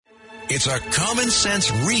It's a common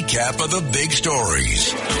sense recap of the big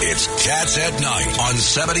stories. It's Cats at Night on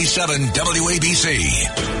 77 WABC.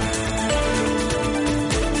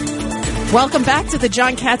 Welcome back to the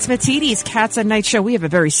John Catsimatidis Cats at Night show. We have a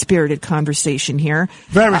very spirited conversation here.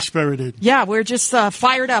 Very spirited. Yeah, we're just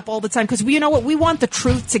fired up all the time because you know what? We want the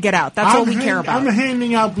truth to get out. That's all we care about. I'm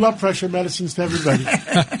handing out blood pressure medicines to everybody.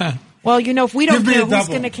 Well, you know, if we don't care, who's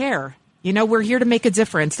going to care? You know, we're here to make a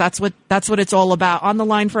difference. That's what it's all about. On the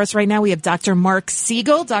line for us right now, we have Dr. Mark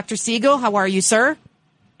Siegel. Dr. Siegel, how are you, sir?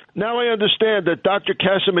 Now I understand that Dr.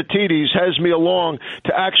 Catsimatidis has me along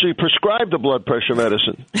to actually prescribe the blood pressure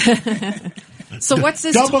medicine. So what's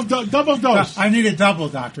this? Double dose. I need a double,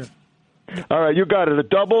 doctor. All right, you got it. A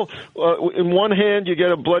double. In one hand, you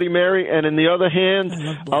get a Bloody Mary, and in the other hand,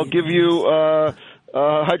 I'll give you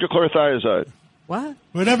hydrochlorothiazide. What?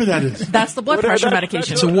 Whatever that is. That's the blood pressure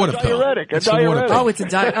medication. It's a water pill. It's a water pill. Oh, it's a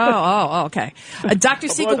diet. Oh, okay. Dr.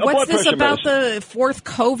 Siegel, what's this about the fourth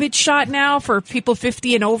COVID shot now for people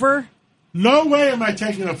 50 and over? No way am I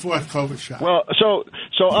taking a fourth COVID shot. Well, so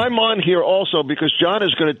I'm on here also because John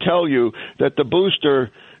is going to tell you that the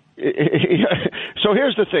booster. So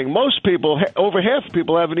here's the thing. Most people, over half of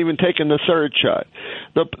people, haven't even taken the third shot.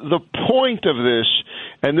 The point of this,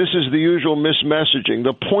 and this is the usual mismessaging,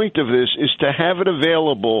 the point of this is to have it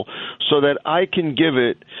available so that I can give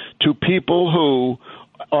it to people who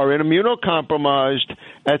are immunocompromised,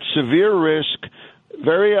 at severe risk,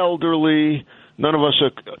 very elderly. None of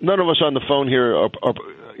us on the phone here are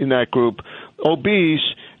in that group,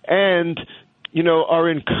 obese, and are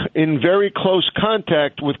in very close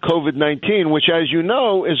contact with COVID-19, which, as you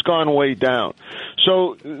know, has gone way down.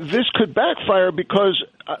 So this could backfire because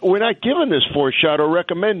we're not giving this fourth shot or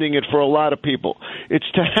recommending it for a lot of people. It's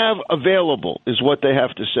to have available is what they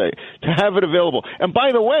have to say, to have it available. And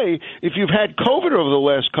by the way, if you've had COVID over the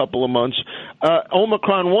last couple of months,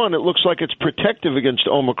 Omicron 1, it looks like it's protective against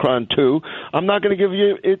Omicron 2. I'm not going to give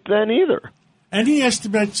you it then either. Any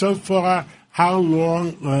estimate so far how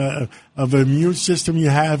long of an immune system you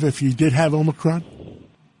have if you did have Omicron?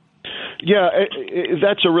 Yeah,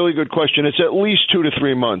 that's a really good question. It's at least 2 to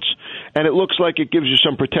 3 months, and it looks like it gives you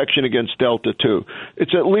some protection against Delta, too.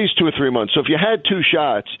 It's at least 2 or 3 months. So if you had 2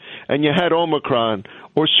 shots and you had Omicron,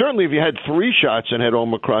 or certainly if you had 3 shots and had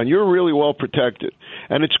Omicron, you're really well protected.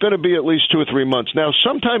 And it's going to be at least 2 or 3 months. Now,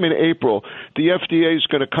 sometime in April, the FDA is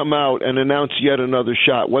going to come out and announce yet another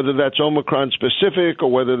shot, whether that's Omicron specific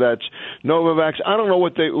or whether that's Novavax. I don't know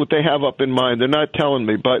what they have up in mind. They're not telling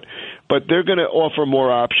me, but they're going to offer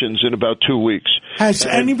more options in about 2 weeks. Has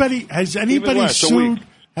anybody sued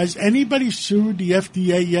the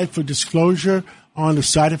FDA yet for disclosure on the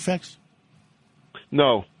side effects?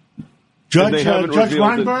 No. Judge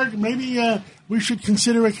Weinberg, maybe we should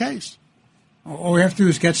consider a case. All we have to do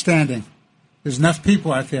is get standing. There's enough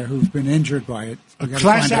people out there who've been injured by it. It's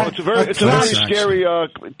a very scary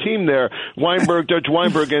team there. Judge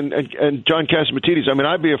Weinberg, and John Catsimatidis. I mean,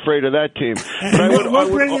 I'd be afraid of that team. But we'll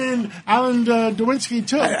bring in Alan Dawinski,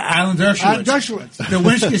 too. Alan Dershowitz.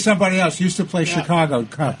 Dawinski is somebody else. He used to play Chicago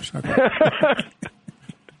Cubs. Okay.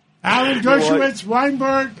 Alan Dershowitz,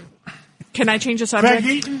 Weinberg. Can I change the subject?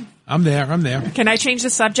 Craig Eaton. I'm there. Can I change the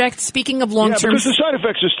subject? Speaking of long-term... Yeah, because the side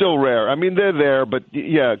effects are still rare. I mean, they're there, but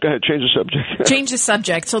yeah, go ahead, change the subject. Change the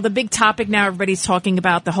subject. So the big topic now, everybody's talking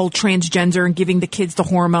about the whole transgender and giving the kids the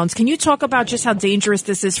hormones. Can you talk about just how dangerous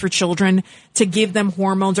this is for children to give them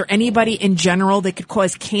hormones, or anybody in general that could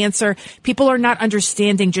cause cancer? People are not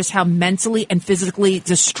understanding just how mentally and physically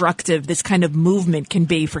destructive this kind of movement can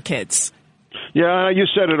be for kids. Yeah, you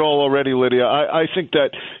said it all already, Lydia. I think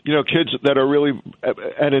that, kids that are really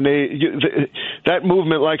at an age, that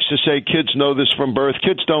movement likes to say kids know this from birth.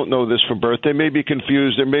 Kids don't know this from birth. They may be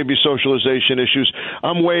confused. There may be socialization issues.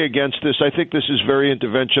 I'm way against this. I think this is very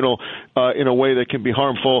interventional in a way that can be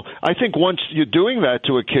harmful. I think once you're doing that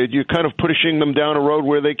to a kid, you're kind of pushing them down a road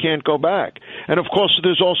where they can't go back. And, of course,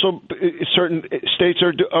 there's also certain states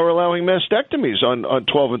are allowing mastectomies on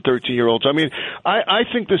 12 and 13-year-olds. I mean, I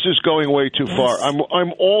think this is going way too far.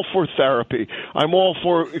 I'm all for therapy. I'm all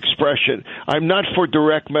for expression. I'm not for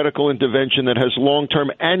direct medical intervention that has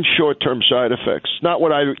long-term and short-term side effects.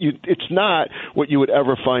 It's not what you would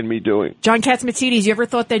ever find me doing. John Catsimatidis, you ever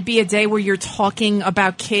thought there'd be a day where you're talking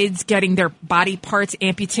about kids getting their body parts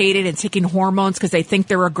amputated and taking hormones because they think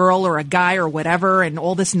they're a girl or a guy or whatever, and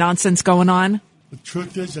all this nonsense going on? The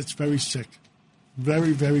truth is, that's very sick.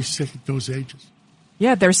 Very, very sick at those ages.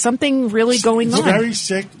 Yeah, there's something really going on. It's very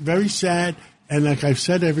sick, very sad. And like I've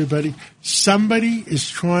said, everybody, somebody is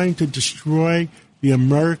trying to destroy the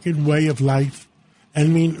American way of life. I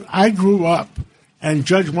mean, I grew up, and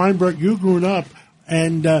Judge Weinberg, you grew up,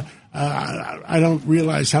 and I don't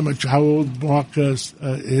realize how old Mark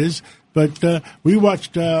is, but we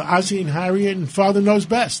watched Ozzie and Harriet and Father Knows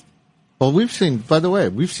Best. Well, we've seen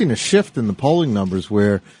a shift in the polling numbers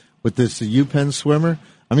where with this UPenn swimmer,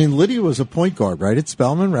 I mean, Lydia was a point guard, right, at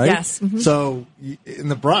Spelman, right? Yes. Mm-hmm. So in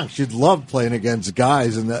the Bronx, you'd love playing against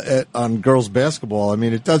guys on girls basketball. I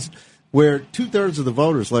mean, it does. Where 2/3 of the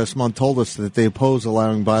voters last month told us that they oppose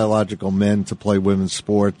allowing biological men to play women's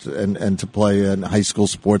sports and to play in high school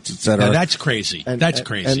sports, etc. Now, that's crazy. That's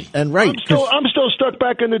crazy. And right. I'm still stuck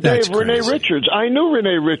back in the day of Renee Richards. I knew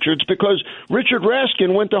Renee Richards because Richard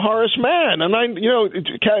Raskin went to Horace Mann, and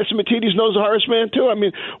Cassimatidis knows Horace Mann too. I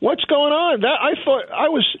mean, what's going on?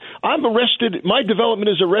 I'm arrested. My development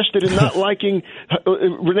is arrested in not liking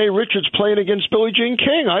Renee Richards playing against Billie Jean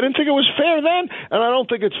King. I didn't think it was fair then, and I don't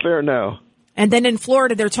think it's fair now. And then in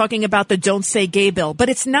Florida, they're talking about the Don't Say Gay bill. But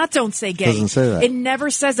it's not Don't Say Gay. Doesn't say that. It never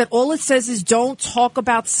says that. All it says is don't talk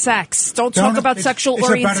about sex. Don't talk about sexual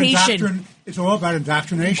orientation. It's all about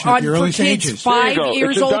indoctrination at the early stages. 5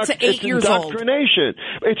 years old to 8 years old. It's indoctrination.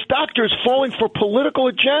 It's doctors falling for political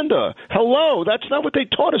agenda. Hello, that's not what they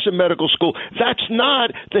taught us in medical school. That's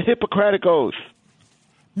not the Hippocratic Oath.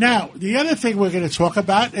 Now, the other thing we're going to talk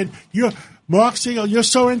about, and Mark Siegel, you're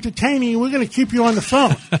so entertaining, we're going to keep you on the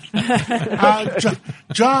phone.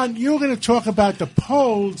 John, you're going to talk about the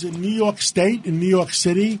polls in New York State and New York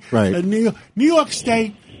City. Right. New York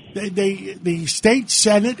State, the state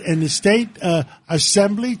Senate and the state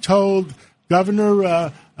Assembly told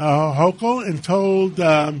Governor Hochul and told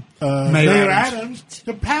Mayor Adams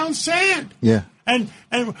to pound sand. Yeah. And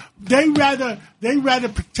they rather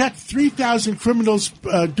protect 3,000 criminals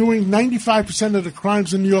doing 95% of the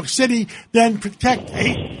crimes in New York City than protect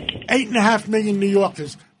 8.5 million New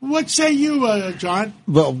Yorkers. What say you, John?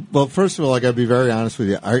 Well, first of all, I got to be very honest with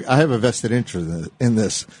you. I have a vested interest in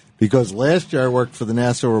this because last year I worked for the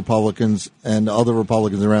Nassau Republicans and other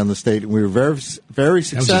Republicans around the state, and we were very, very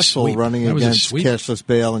successful running against cashless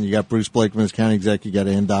bail. And you got Bruce Blakeman as county exec, you got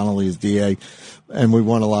Ann Donnelly as DA. And we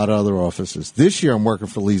won a lot of other offices. This year, I'm working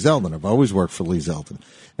for Lee Zeldin. I've always worked for Lee Zeldin.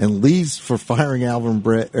 And Lee's for firing Alvin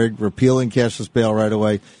Bragg, repealing cashless bail right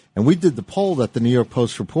away. And we did the poll that the New York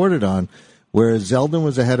Post reported on, where Zeldin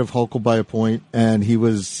was ahead of Hochul by a point, and he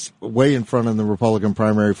was way in front in the Republican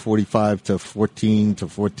primary, 45-14 to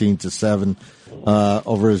 14-7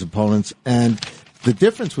 over his opponents. And the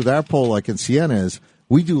difference with our poll, like in Siena, is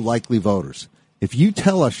we do likely voters. If you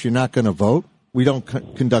tell us you're not going to vote, we don't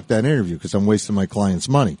conduct that interview because I'm wasting my client's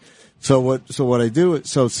money. So what I do,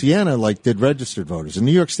 so Siena did registered voters. In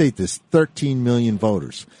New York State, there's 13 million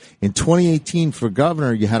voters. In 2018 for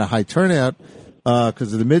governor, you had a high turnout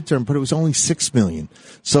because of the midterm, but it was only 6 million.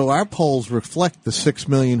 So our polls reflect the 6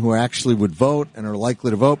 million who actually would vote and are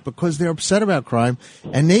likely to vote because they're upset about crime.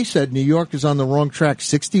 And they said New York is on the wrong track,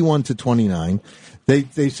 61-29.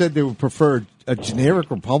 They said they would prefer a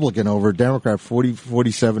generic Republican over a Democrat,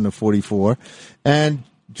 47-44. And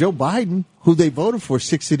Joe Biden, who they voted for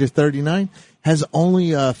 60-39, has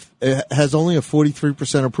only a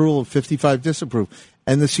 43% approval of 55 disapprove.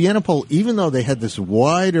 And the Siena poll, even though they had this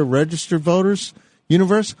wider registered voters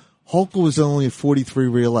universe, Hochul was only at 43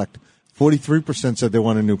 reelect. 43% said they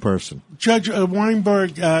want a new person. Judge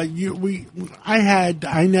Weinberg, I had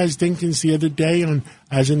Inez Dinkins the other day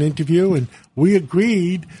as an interview, and we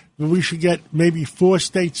agreed that we should get maybe 4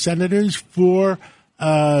 state senators, 4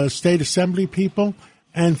 state assembly people,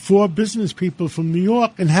 and 4 business people from New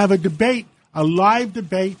York, and have a live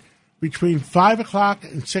debate between 5 o'clock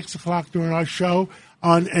and 6 o'clock during our show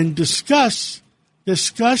and discuss making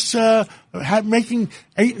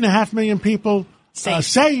 8.5 million people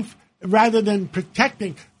safe rather than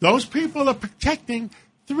protecting. Those people are protecting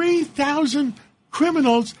 3,000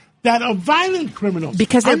 criminals that are violent criminals.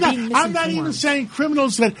 Because I'm not even saying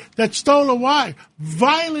criminals that stole a wife.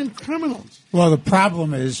 Violent criminals. Well, the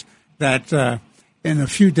problem is that in a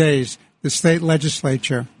few days, the state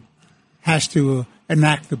legislature has to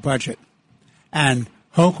enact the budget. And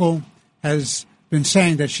Hochul has been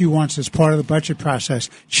saying that she wants, as part of the budget process,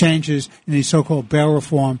 changes in the so-called bail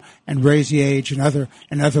reform and raise the age and other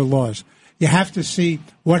laws. You have to see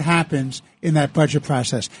what happens in that budget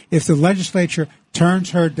process. If the legislature turns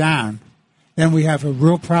her down, then we have a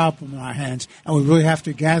real problem in our hands, and we really have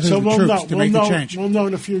to gather the troops to make the change. We'll know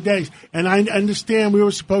in a few days. And I understand we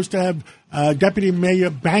were supposed to have Deputy Mayor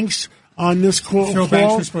Banks on this call. Phil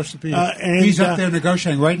Banks was supposed to be. And he's up there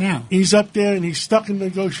negotiating right now. He's up there, and he's stuck in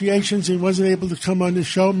negotiations. He wasn't able to come on the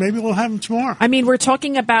show. Maybe we'll have him tomorrow. I mean, we're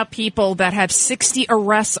talking about people that have 60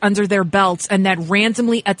 arrests under their belts and that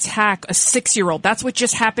randomly attack a 6-year-old. That's what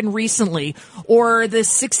just happened recently. Or the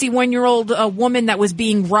 61-year-old woman that was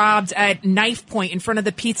being robbed at knife point in front of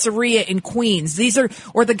the pizzeria in Queens.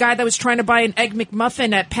 Or the guy that was trying to buy an Egg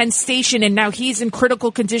McMuffin at Penn Station, and now he's in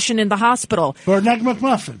critical condition in the hospital. For an Egg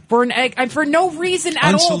McMuffin. For an egg, and for no reason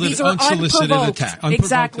at all. These are unprovoked.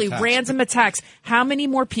 Exactly, attacks. Random attacks. How many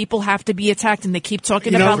more people have to be attacked? And they keep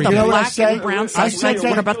talking about the black and brown suspects.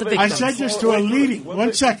 What about the victims? I said this to a leading.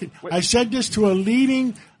 One second. I said this to a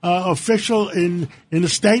leading official in the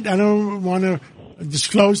state. I don't want to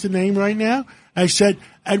disclose the name right now. I said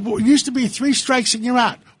it used to be 3 strikes and you're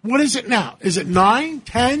out. What is it now? Is it 9,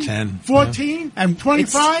 10, 14, and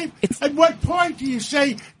 25? At what point do you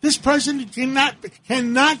say this person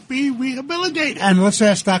cannot be rehabilitated? And let's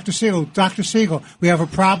ask Dr. Siegel. Dr. Siegel, we have a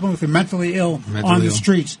problem with the mentally ill on the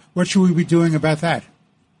streets. What should we be doing about that?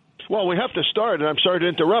 Well, we have to start, and I'm sorry to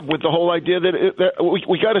interrupt, with the whole idea that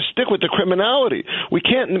we got to stick with the criminality. We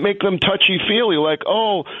can't make them touchy-feely, like,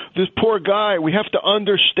 oh, this poor guy. We have to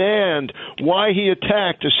understand why he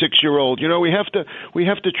attacked a 6-year-old. You know, we have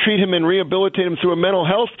to treat him and rehabilitate him through a mental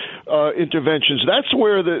health interventions. That's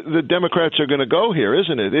where the Democrats are going to go here,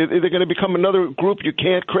 isn't it? They're going to become another group you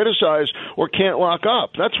can't criticize or can't lock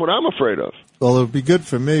up. That's what I'm afraid of. Well, it would be good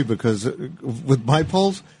for me because with my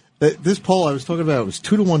polls, this poll I was talking about was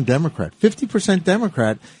 2-1 Democrat, 50%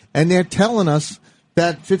 Democrat, and they're telling us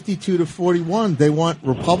that 52 to 41, they want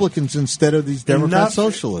Republicans instead of these Democrat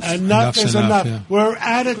socialists. Enough is enough. Yeah. We're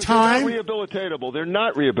out of time. They're not rehabilitatable. They're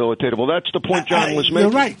not rehabilitatable. That's the point John was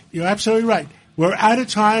making. You're right. You're absolutely right. We're out of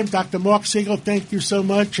time. Dr. Mark Siegel, thank you so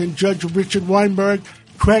much, and Judge Richard Weinberg,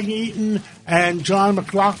 Craig Eaton, and John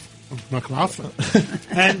McLaughlin,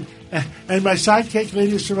 and my sidekick,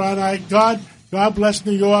 Lydia Serrani. God bless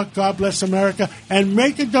New York. God bless America. And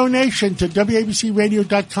make a donation to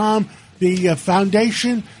WABCRadio.com, the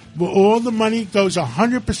foundation. All the money goes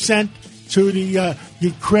 100% to the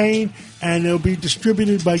Ukraine, and it'll be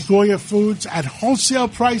distributed by Goya Foods at wholesale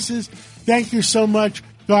prices. Thank you so much.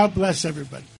 God bless everybody.